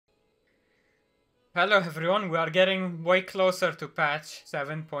Hello everyone, we are getting way closer to patch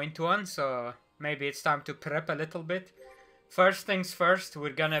 7.1, so maybe it's time to prep a little bit. First things first,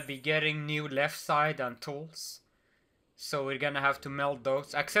 we're gonna be getting new left side and tools. So we're gonna have to melt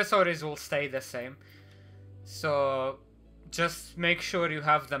those. Accessories will stay the same. So just make sure you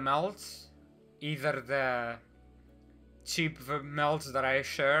have the melts. Either the cheap melts that I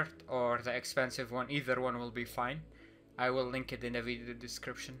shared or the expensive one. Either one will be fine. I will link it in the video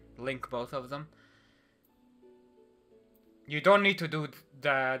description. Link both of them. You don't need to do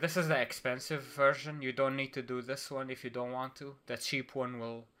this is the expensive version. You don't need to do this one if you don't want to. The cheap one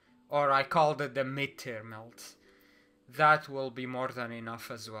will, or I called it the mid-tier melt. That will be more than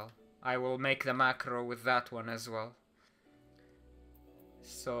enough as well. I will make the macro with that one as well.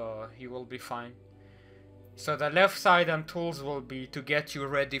 So you will be fine. So the left side and tools will be to get you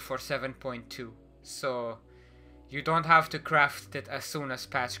ready for 7.2. So you don't have to craft it as soon as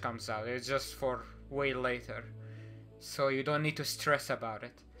patch comes out. It's just for way later. So you don't need to stress about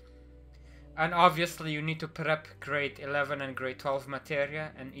it. And obviously you need to prep grade 11 and grade 12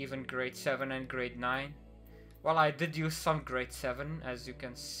 materia and even grade 7 and grade 9. Well, I did use some grade 7 as you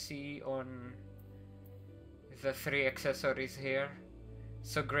can see on the 3 accessories here.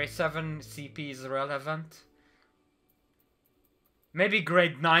 So grade 7 CP is relevant. Maybe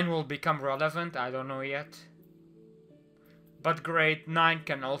grade 9 will become relevant, I don't know yet. But grade 9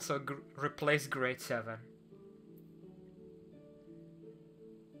 can also replace grade 7.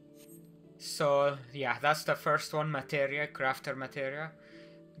 So yeah, that's the first one, materia, crafter materia.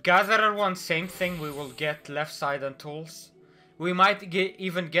 Gatherer one, same thing, we will get left side and tools. We might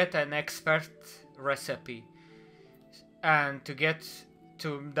even get an expert recipe. And to get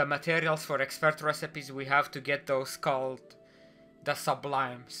to the materials for expert recipes, we have to get those called the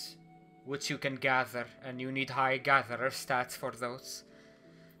sublimes, which you can gather, and you need high gatherer stats for those.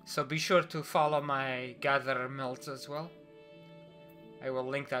 So be sure to follow my gatherer melts as well. I will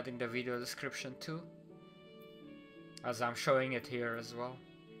link that in the video description too, as I'm showing it here as well.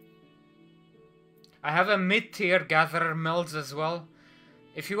 I have a mid-tier gatherer melds as well.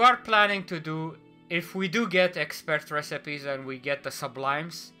 If you are planning to do, if we do get expert recipes and we get the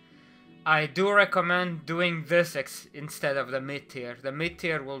sublimes, I do recommend doing this instead of the mid-tier. The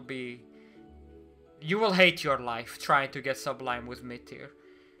mid-tier will be, you will hate your life trying to get sublime with mid-tier.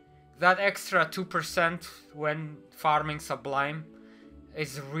 That extra 2% when farming sublime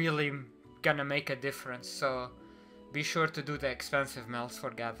is really gonna make a difference, so be sure to do the expensive melts for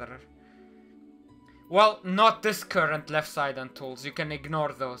gatherer. Well, not this current left side and tools, you can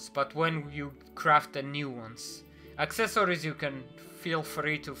ignore those, but when you craft the new ones. Accessories, you can feel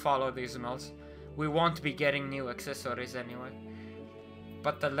free to follow these melts. We won't be getting new accessories anyway.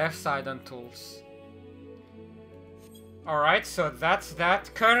 But the left side and tools. Alright, so that's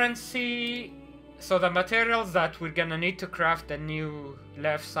that. Currency. So the materials that we're gonna need to craft the new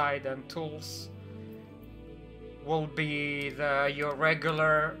left side and tools will be your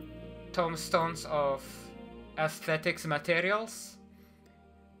regular tombstones of aesthetics materials.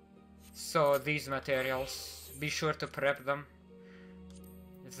 So these materials, be sure to prep them.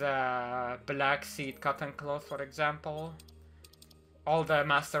 The black seed cotton cloth, for example. All the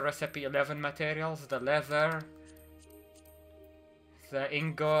master recipe 11 materials, the leather, the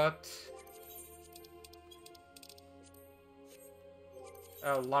ingot,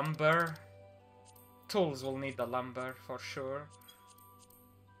 lumber. Tools will need the lumber for sure.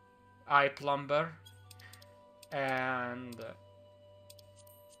 Eye plumber and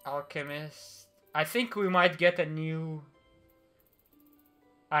alchemist. I think we might get a new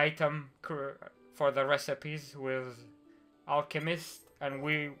item for the recipes with alchemist, and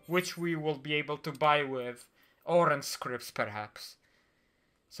which we will be able to buy with orange scripts perhaps.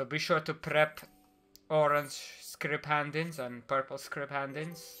 So be sure to prep orange script hand-ins and purple script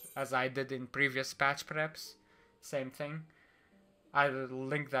hand-ins, as I did in previous patch preps. Same thing. I'll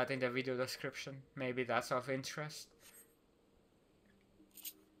link that in the video description. Maybe that's of interest.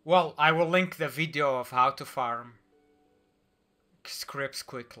 Well, I will link the video of how to farm scripts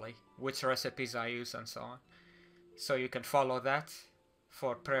quickly, which recipes I use and so on. So you can follow that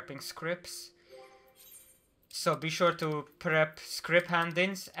for prepping scripts. So be sure to prep script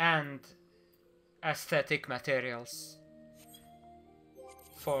hand-ins and aesthetic materials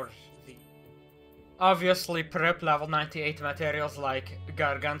for the obviously prep level 98 materials like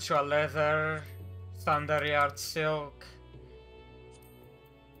gargantua leather, thunderyard silk,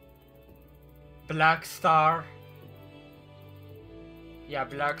 black star,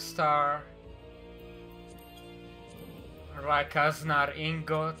 black star, Rakaznar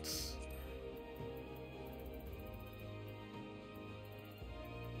ingots,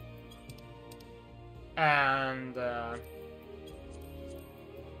 and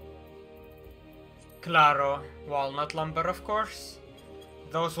claro, walnut lumber, of course.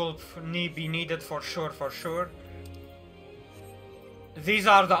 Those will be needed for sure. These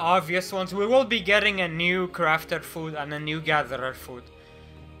are the obvious ones. We will be getting a new crafter food and a new gatherer food.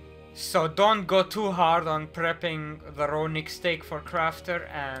 So don't go too hard on prepping the runic steak for crafter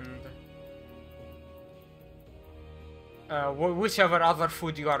and whichever other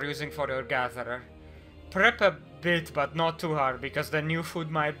food you are using for your gatherer. Prep a bit, but not too hard, because the new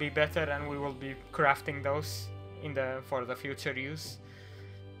food might be better and we will be crafting those for the future use.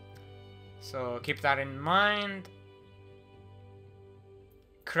 So keep that in mind.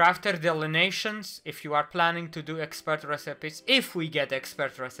 Crafter delineations, if you are planning to do expert recipes, if we get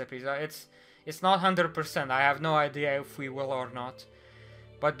expert recipes, it's not 100%, I have no idea if we will or not.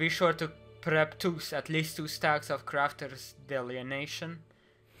 But be sure to prep at least 2 stacks of crafter's delineation.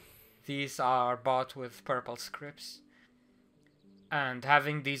 These are bought with purple scripts. And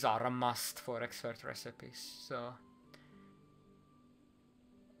having these are a must for expert recipes, so...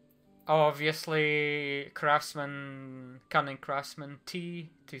 Obviously, cunning craftsman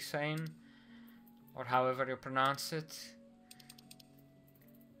Tisane, or however you pronounce it.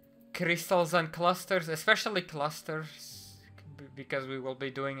 Crystals and clusters, especially clusters, because we will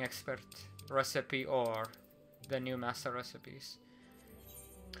be doing expert recipe or the new master recipes.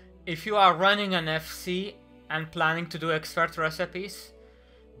 If you are running an FC and planning to do expert recipes,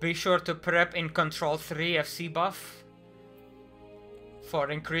 be sure to prep in Control 3 FC buff. For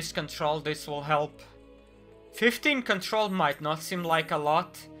increased control, this will help. 15 control might not seem like a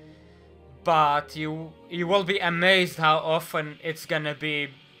lot, but you will be amazed how often it's gonna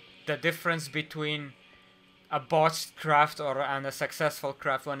be the difference between a botched craft and a successful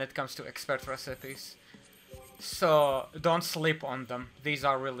craft when it comes to expert recipes. So don't sleep on them. These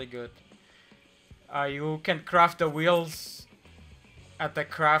are really good. You can craft the wheels at the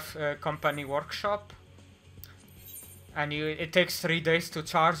craft company workshop. And it takes 3 days to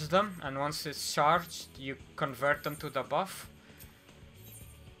charge them, and once it's charged, you convert them to the buff.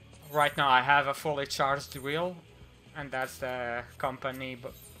 Right now I have a fully charged wheel, and that's the company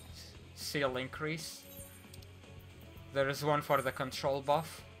seal increase. There is one for the control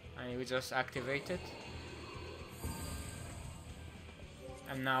buff, and you just activate it.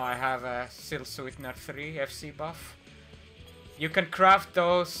 And now I have a Seal Sweetener 3 FC buff. You can craft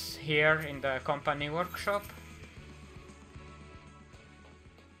those here in the company workshop.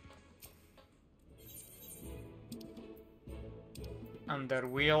 Under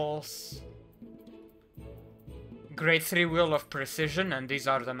wheels, grade 3 wheel of precision, and these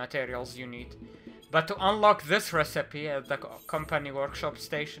are the materials you need. But to unlock this recipe at the company workshop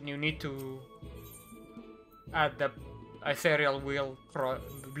station, you need to add the ethereal wheel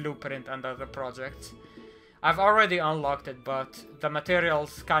blueprint under the projects. I've already unlocked it, but the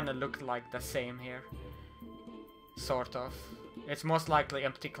materials kind of look like the same here. Sort of. It's most likely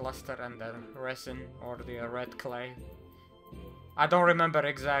empty cluster and the resin or the red clay. I don't remember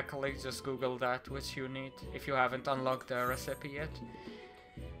exactly, just Google that, which you need, if you haven't unlocked the recipe yet.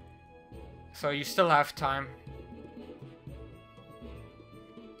 So you still have time.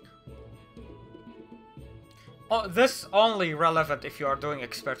 Oh, this only relevant if you are doing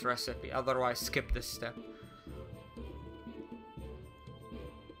expert recipe, otherwise skip this step.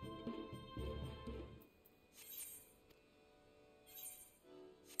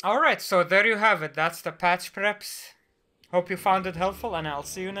 Alright, so there you have it, that's the patch preps. Hope you found it helpful, and I'll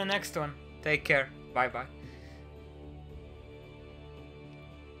see you in the next one. Take care. Bye bye.